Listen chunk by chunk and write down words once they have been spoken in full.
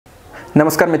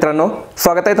नमस्कार मित्रांनो,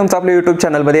 स्वागत आहे तुमचं आपल्या YouTube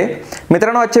चॅनलमध्ये।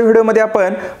 मित्रांनो, आजच्या व्हिडिओमध्ये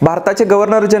आपण भारताचे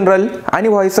गव्हर्नर जनरल आणि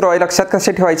व्हाईसरॉय लक्षात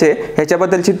कसे ठेवायचे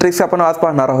याच्याबद्दलची ट्रिक्स आपण आज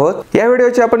पाहणार आहोत। या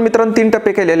व्हिडिओचे आपण मित्रांनो 3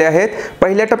 टप्पे केलेले आहेत।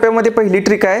 पहिल्या टप्प्यामध्ये पहिली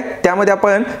ट्रिक आहे, त्यामध्ये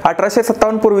आपण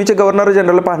 1857 पूर्वीचे गव्हर्नर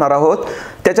जनरल पाहणार आहोत।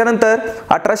 त्याच्यानंतर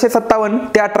 1857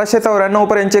 ते 1894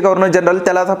 पर्यंतचे गव्हर्नर जनरल,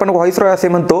 त्यालाच आपण व्हाईसरॉय असे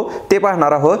म्हणतो, ते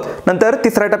पाहणार आहोत। नंतर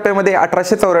तिसऱ्या टप्प्यामध्ये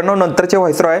 1894 नंतरचे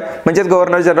व्हाईसरॉय म्हणजे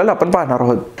गव्हर्नर जनरल आपण पाहणार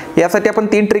आहोत। यासाठी आपण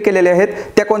 3 ट्रिक केलेले आहेत,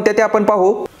 त्या कोणत्या ते आपण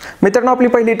पाहू। मित्रांनो, आपली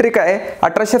पहिली ट्रिक आहे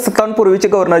 1857 पूर्वीचे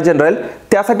गव्हर्नर जनरल।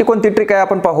 त्यासाठी कोणती ट्रिक आहे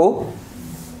आपण पाहू।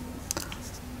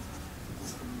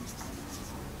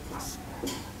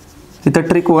 इथं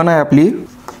ट्रिक 1 आहे आपली,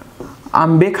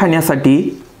 आंबे खाण्यासाठी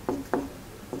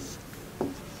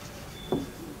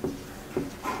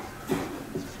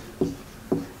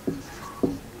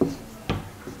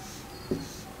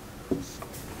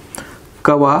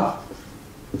कवा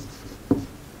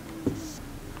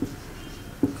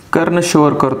कर्ण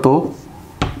शोर करतो,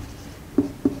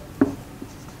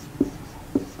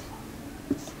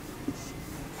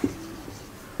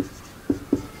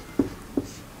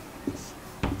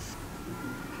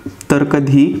 तर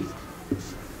कधी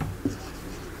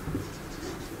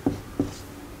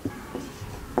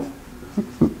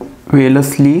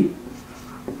वेलसली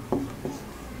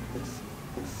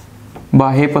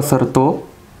बाहे पसरतो,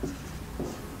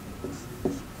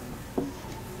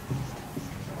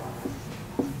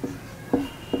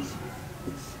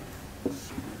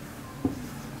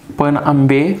 पण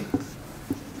आंबे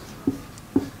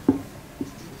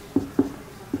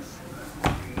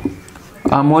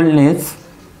अमोलनेच,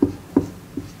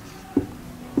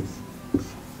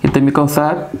 इथं मी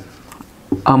कंसात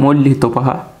अमोल लिहितो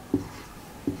पहा,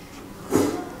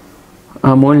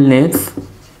 अमोलनेच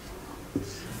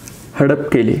हडप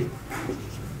केले।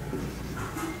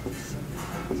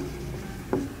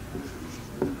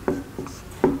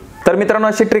 तर मित्रांनो,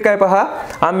 अशी ट्रिक आहे पहा,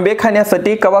 आंबे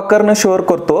खाण्यासाठी कवा कर्ण शोर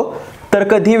करतो, तर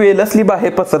कधी वेलसली बाहे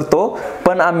पसरतो,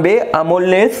 पण आंबे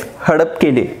अमोलनेच हडप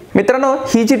केले। मित्रांनो,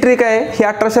 ही जी ट्रिक आहे ही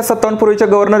 1857 पूर्वीच्या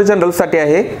गव्हर्नर जनरल साठी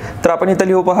आहे। तर आपण इथं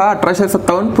लिहू पहा,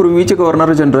 1857 पूर्वीचे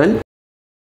गव्हर्नर जनरल।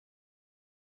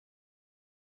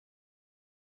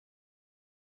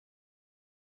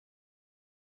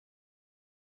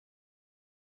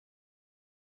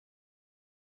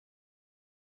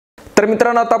 तर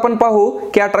मित्रांनो, आता आपण पाहू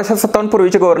की 1857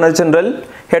 पूर्वीचे गव्हर्नर जनरल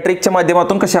ह्या ट्रिकच्या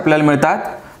माध्यमातून कसे आपल्याला मिळतात।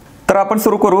 तर आपण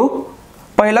सुरू करू।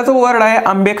 पहिला जो वर्ड आहे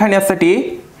आंबे खाण्यासाठी,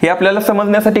 हे आपल्याला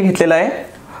समजण्यासाठी घेतलेला आहे।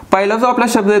 पहिला जो आपला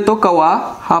शब्द येतो कवा,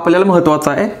 हा आपल्याला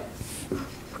महत्त्वाचा आहे,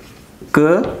 क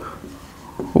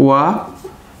वा।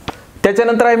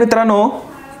 त्याच्यानंतर आहे मित्रांनो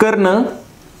कर्ण,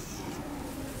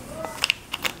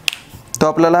 तो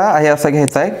आपल्याला आहे असा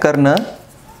घ्यायचा आहे, कर्ण।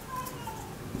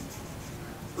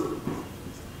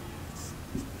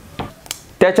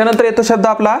 त्याच्यानंतर येतो शब्द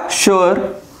आपला शोर,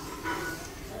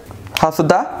 हा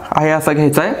सुद्धा आहे असा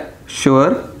घ्यायचा आहे,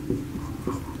 शोर।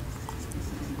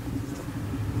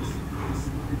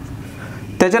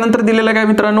 त्याच्यानंतर दिलेला काय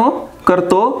मित्रांनो,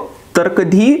 करतो, तर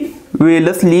कधी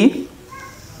वेलसली,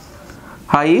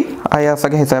 हाही आहे असा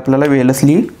घ्यायचा आहे आपल्याला,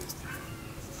 वेलसली।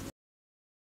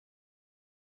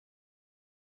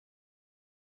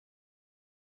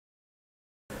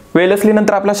 वेलसली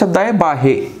नंतर आपला शब्द आहे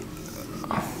बाहे,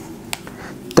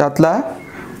 त्यातला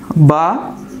बा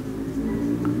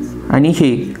आणि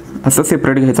हे असं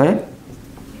सेपरेट घ्यायचं आहे,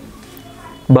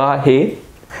 बा हे।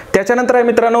 त्याच्यानंतर आहे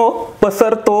मित्रांनो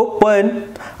पसरतो, पण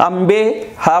आंबे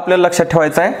हा आपल्याला लक्षात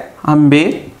ठेवायचा आहे, आंबे।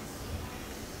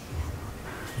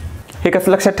 हे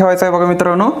कसं लक्षात ठेवायचं आहे बघा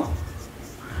मित्रांनो,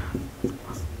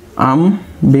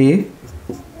 आंबे।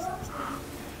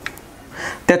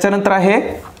 त्याच्यानंतर आहे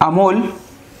अमोल,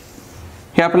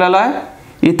 हे आपल्याला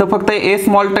इथं फक्त ए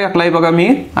स्मॉल टाकलाय बघा मी,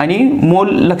 आणि मोल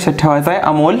लक्षात ठेवायचा आहे,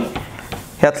 अमोल।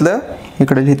 ह्यातलं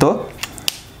इकडे लिहितो,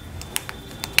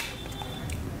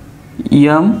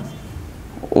 एम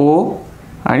ओ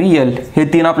आणि एल, हे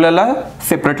 3 आपल्याला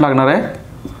सेपरेट लागणार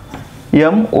आहे,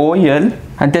 एम ओ एल।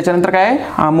 आणि त्याच्यानंतर काय,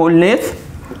 अमोलनेच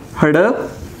हडप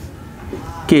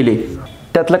केले,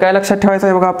 त्यातलं काय लक्षात ठेवायचं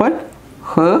आहे बघा आपण,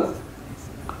 ह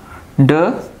ड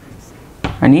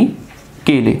आणि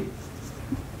केले।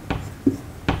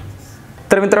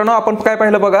 तर मित्रांनो, आपण काय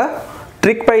पाहिलं बघा,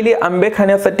 ट्रिक पहिली, आंबे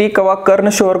खाण्यासाठी कवा कर्ण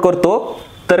शोर करतो,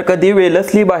 तर कधी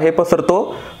वेलसली बाहे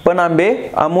पसरतो, पण आंबे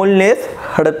अमोलनेच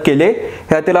हडप केले।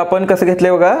 ह्यातील आपण कसं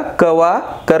घेतले बघा, कवा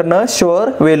कर्ण शोर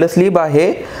वेलसली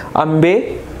बाहे, आंबे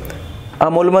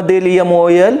अमोलमधील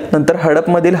एमओएल, नंतर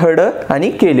हडपमधील हड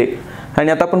आणि केले।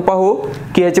 आणि आता आपण पाहू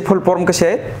की ह्याचे फुल फॉर्म कसे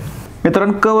आहेत।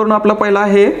 मित्रांनो, क वरून आपला पहिला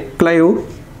आहे क्लाइव,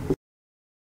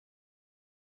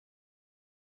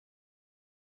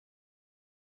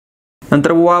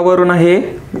 नंतर वा वरून आहे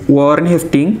वॉरेन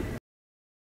हेस्टिंग,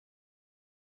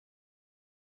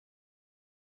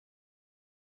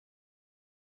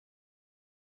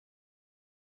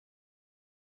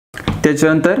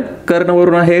 त्याच्यानंतर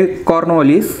कर्णवरून आहे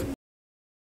कॉर्नवॉलिस,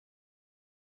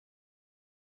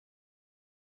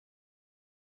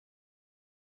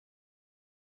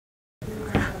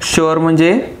 शोअर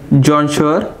म्हणजे जॉन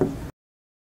शोअर,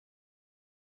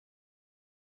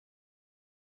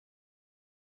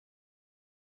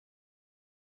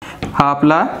 हा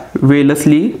आपला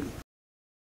वेलस्ली,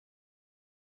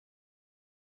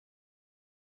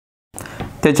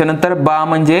 त्याच्यानंतर बा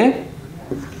म्हणजे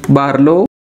बार्लो,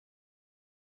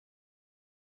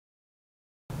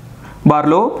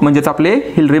 बार्लो म्हणजेच आपले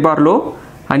हिलरी बार्लो,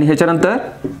 आणि ह्याच्यानंतर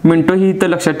मिंटो ही इथं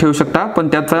लक्षात ठेवू शकता, पण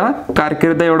त्याचा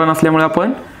कारकीर्द एवढा नसल्यामुळे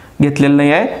आपण घेतलेलं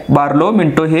नाही आहे. बार्लो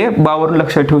मिंटो हे बावरून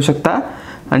लक्षात ठेवू शकता.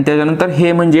 आणि त्याच्यानंतर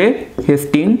हे म्हणजे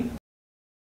हेस्टिंग,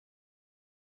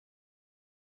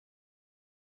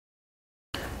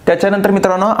 त्याच्यानंतर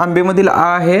मित्रांनो आंबेमधील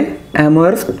आ आहे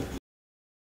ॲमहर्स्ट,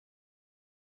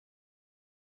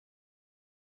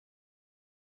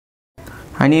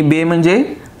 आणि बे म्हणजे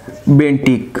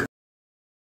बेंटिक.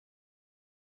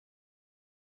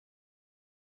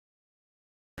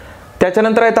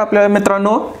 त्याच्यानंतर आहेत आपल्या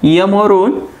मित्रांनो यम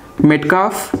वरून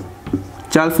मेटकाफ,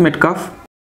 चार्ल्स मेटकाफ,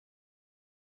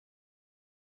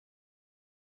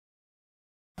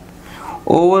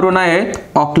 ओ वरून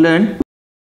आहेत ऑकलंड,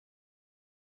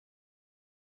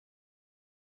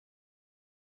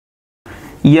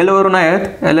 एल वरून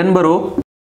आहेत एलनबरो,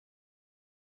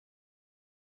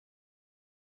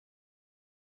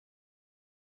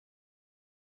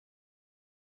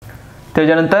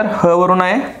 त्याच्यानंतर ह वरून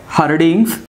आहे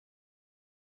हार्डिंग्स,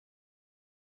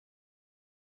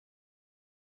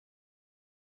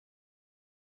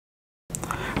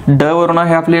 ड वरून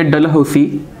आहे आपले डलहौसी,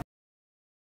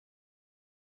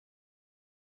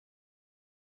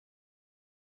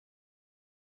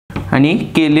 आणि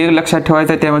केले लक्षात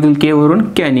ठेवायचं त्यामधील के वरून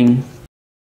कॅनिंग.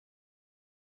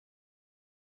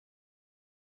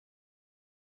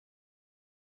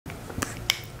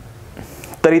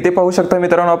 तर इथे पाहू शकता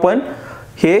मित्रांनो आपण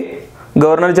हे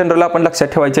गव्हर्नर जनरल आपण लक्षात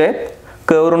ठेवायचे आहेत.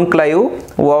 क वरून क्लाइव्ह,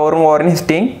 वा वरून वॉरेन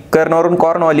हेस्टिंग, कर्ण वरून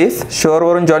कॉर्नवॉलिस, शोअर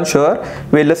वरून जॉन शोअर,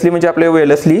 वेलस्ली म्हणजे आपले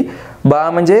वेलस्ली, बा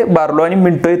म्हणजे बार्लो आणि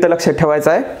मिंटो इथं लक्षात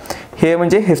ठेवायचं आहे. हे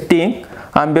म्हणजे हेस्टिंग,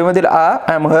 आंबेमधील आ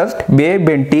ॲमहर्स्ट, बे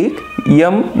बेंटिक,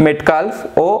 यम मेटकाल्फ,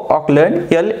 ओ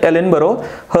ऑकलंड, एल एलनबरो,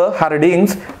 ह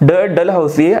हार्डिंग्स, ड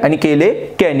डलहौसी आणि केले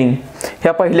कॅनिंग.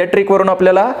 ह्या पहिल्या ट्रिकवरून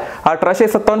आपल्याला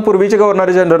 1857 पूर्वीचे गव्हर्नर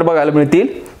जनरल बघायला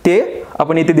मिळतील, ते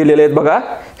आपण इथे दिलेले आहेत बघा.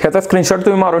 ह्याचा स्क्रीनशॉट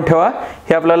तुम्ही मारून ठेवा,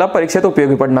 हे आपल्याला परीक्षेत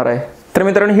उपयोगी पडणार आहे. तर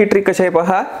मित्रांनो ही ट्रिक कशी आहे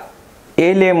पहा.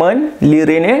 ए लेमन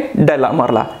लिरेने डला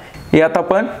मारला, यात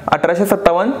आपण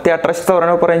 1857 ते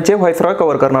 1894 पर्यंतचे व्हाईसरॉय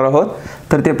कव्हर करणार आहोत.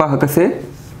 तर ते पहा कसे.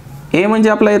 ए म्हणजे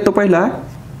आपला येतो पहिला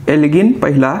एल्गिन,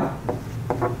 पहिला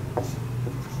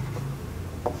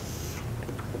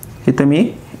इथं मी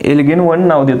एल्गिन 1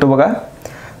 नाव देतो बघा.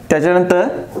 त्याच्यानंतर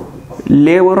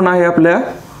ले वरून आहे आपल्या,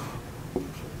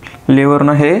 ले वरून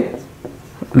आहे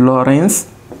लॉरेन्स,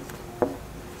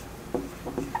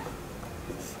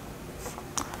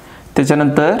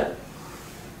 त्याच्यानंतर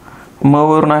म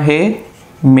वरून आहे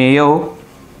मेयो,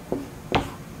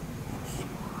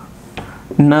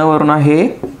 न वरून आहे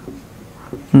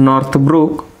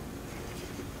नॉर्थब्रुक,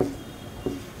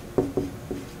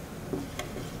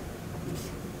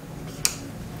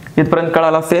 इथपर्यंत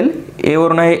कळालं असेल. ए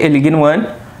वरून आहे एल्गिन 1,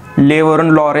 ले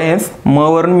वरून लॉरेन्स, म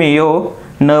वरून मेयो,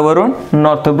 न वरून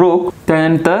नॉर्थब्रुक,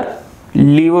 त्यानंतर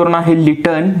ली वरून आहे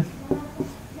लिटन,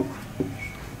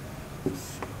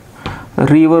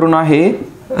 री वरून आहे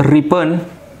रिपन,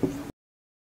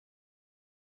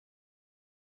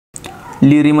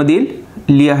 लिरी मधील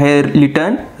ली आहे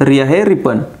लिटन, री आहे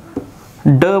रिपन,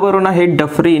 ड वरून आहे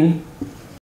डफरीन,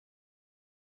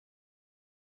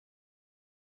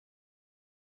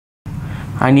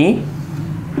 आणि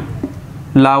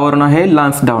ला वरून आहे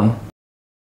लान्सडाउन.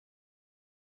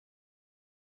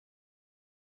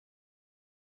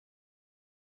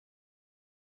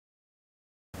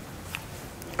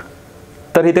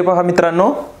 तर इथे पहा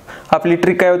मित्रांनो आपली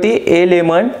ट्रिक काय होती. ए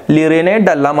लेमन लिरेने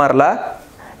डल्ला मारला,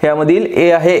 ह्यामधील ए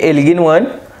आहे एल्गिन 1,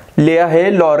 ले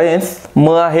आहे लॉरेन्स,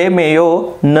 म आहे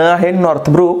मेयो, न आहे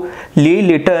नॉर्थब्रुक, ली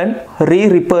लिटन, री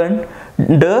रिपन,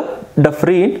 ड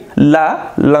डफरीन, ला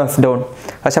लान्सडाउन.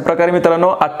 अशा प्रकारे मित्रांनो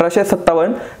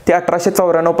 1857 ते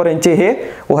 1894 पर्यंतचे हे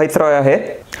व्हाईसरॉय आहेत.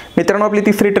 मित्रांनो आपली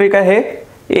तिसरी ट्रिक आहे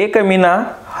ए कमिना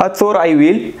हा चोर आय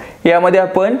विल. यामध्ये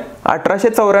आपण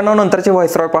 1894 नंतरचे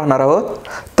व्हाईसरॉय पाहणार आहोत.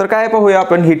 तर काय पाहूया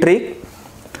आपण ही ट्रिक.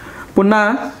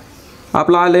 पुन्हा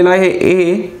आपला आलेला आहे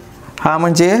ए, हा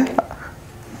म्हणजे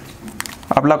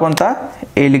आपला कोणता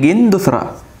एल्गिन दुसरा।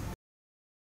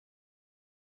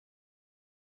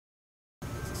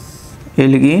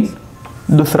 एल्गिन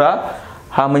दुसरा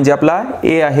हा म्हणजे आपला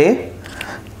ए आहे।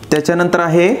 त्याच्यानंतर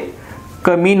आहे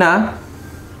कमिना।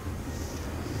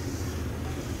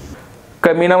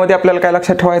 कमिनामध्ये आपल्याला काय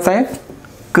लक्षात ठेवायचं आहे,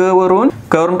 क वरून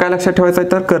काय लक्षात ठेवायचं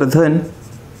आहे तर कर्धन,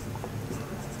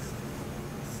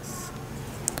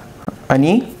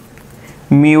 आणि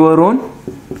मी वरून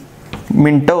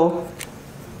मिंटो,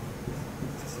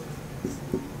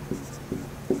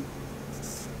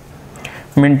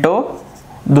 मिंटो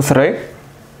दुसरे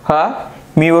हा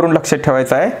मी वरून लक्षात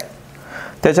ठेवायचा आहे।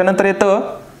 त्याच्यानंतर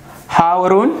येतं हा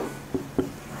वरून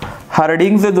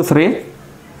हार्डिंग्ज दुसरे,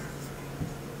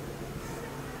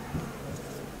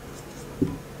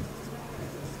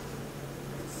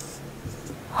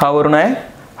 हा वरून आहे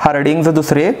हार्डिंग्ज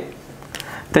दुसरे।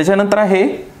 त्याच्यानंतर आहे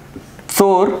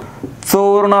चोर,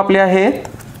 चोवरून आपले आहेत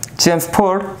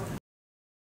चेम्सफोर्ड,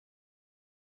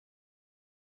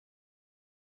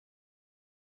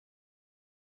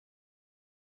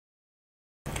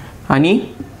 आणि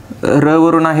र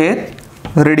वरून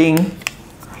आहेत रीडिंग,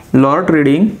 लॉर्ड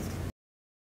रीडिंग।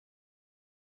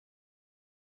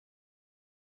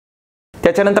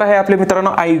 त्याच्यानंतर आहे आपले मित्रांनो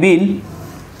आय विल,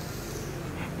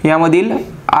 यामधील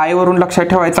आय वरून लक्षात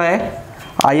ठेवायचा आहे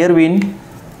आयर्विन,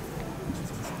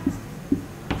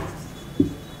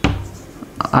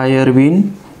 आयर्विन।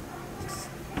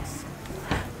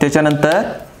 त्याच्यानंतर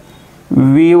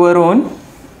वी वरून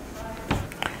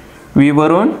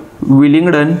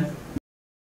विलिंग्डन,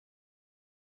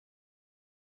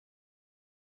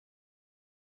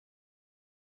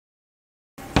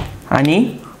 आणि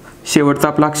शेवटचा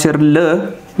आपला अक्षर ल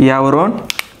यावरून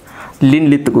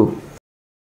लिनलिथगो।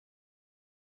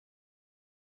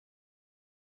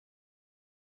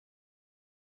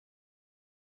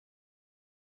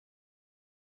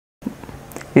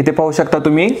 इथे पाहू शकता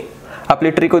तुम्ही आपली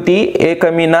ट्रिक होती ए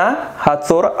कमिना हा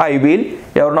चोर आय विल,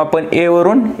 यावरून आपण ए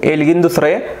वरून एल्गिन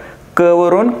दुसरे, क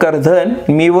वरून कर्धन,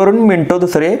 मी वरून मिंटो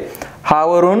दुसरे, हा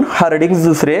वरून हार्डिंग्स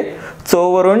दुसरे, चो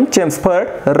वरून चेम्सफर्ड,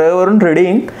 र वरून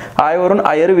रीडिंग, आय वरून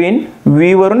आयर्विन,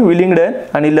 वी वरून विलिंग्डन,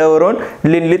 आणि ल वरून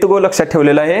लिनलिथगो लक्षात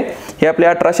ठेवलेलं आहे। हे आपले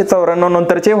 1894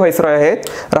 नंतरचे व्हाईसरॉय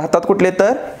आहेत। राहतात कुठले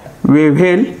तर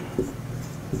वेव्हेल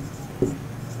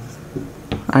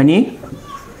आणि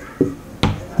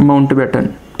माउंटबॅटन।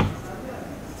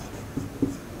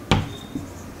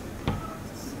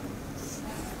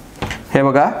 हे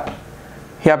बघा,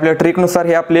 हे आपल्या ट्रिकनुसार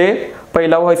हे आपले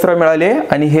पहिला व्हाईसरॉय मिळाले,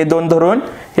 आणि हे दोन धरून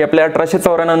हे आपल्या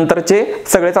 1894 नंतरचे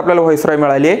सगळेच आपल्याला व्हाईसरॉय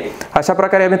मिळाले। अशा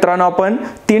प्रकारे मित्रांनो आपण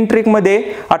 3 ट्रिकमध्ये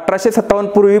 1857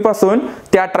 पूर्वीपासून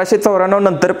ते 1894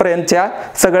 नंतर पर्यंतच्या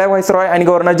सगळ्या व्हाईसरॉय आणि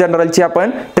गव्हर्नर जनरलची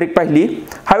आपण ट्रिक पाहिली।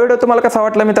 हा व्हिडिओ तुम्हाला कसा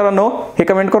वाटला मित्रांनो हे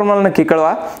कमेंट करून मला नक्की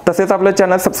कळवा। तसेच आपलं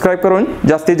चॅनल सबस्क्राइब करून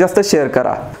जास्तीत जास्त शेअर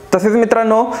करा। तसेच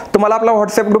मित्रांनो तुम्हाला आपला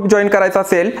व्हॉट्सअप ग्रुप जॉइन करायचा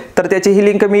असेल तर त्याची ही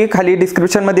लिंक मी खाली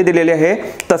डिस्क्रिप्शन मध्ये दिलेली आहे।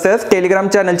 तसेच टेलिग्राम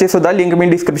चॅनलची सुद्धा लिंक मी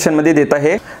डिस्क्रिप्शन मध्ये देत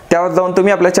आहे, त्यावर जाऊन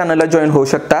तुम्ही आपल्या चॅनलला जॉइन होऊ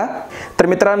शकता। तर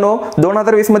मित्रांनो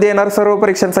 2020 मध्ये येणार सर्व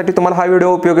परीक्षांसाठी तुम्हाला हा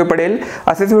व्हिडिओ उपयोगी पडेल।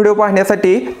 असेच व्हिडिओ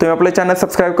पाहण्यासाठी तुम्ही आपलं चॅनल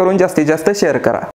सबस्क्राइब करून जास्तीत जास्त शेअर करा।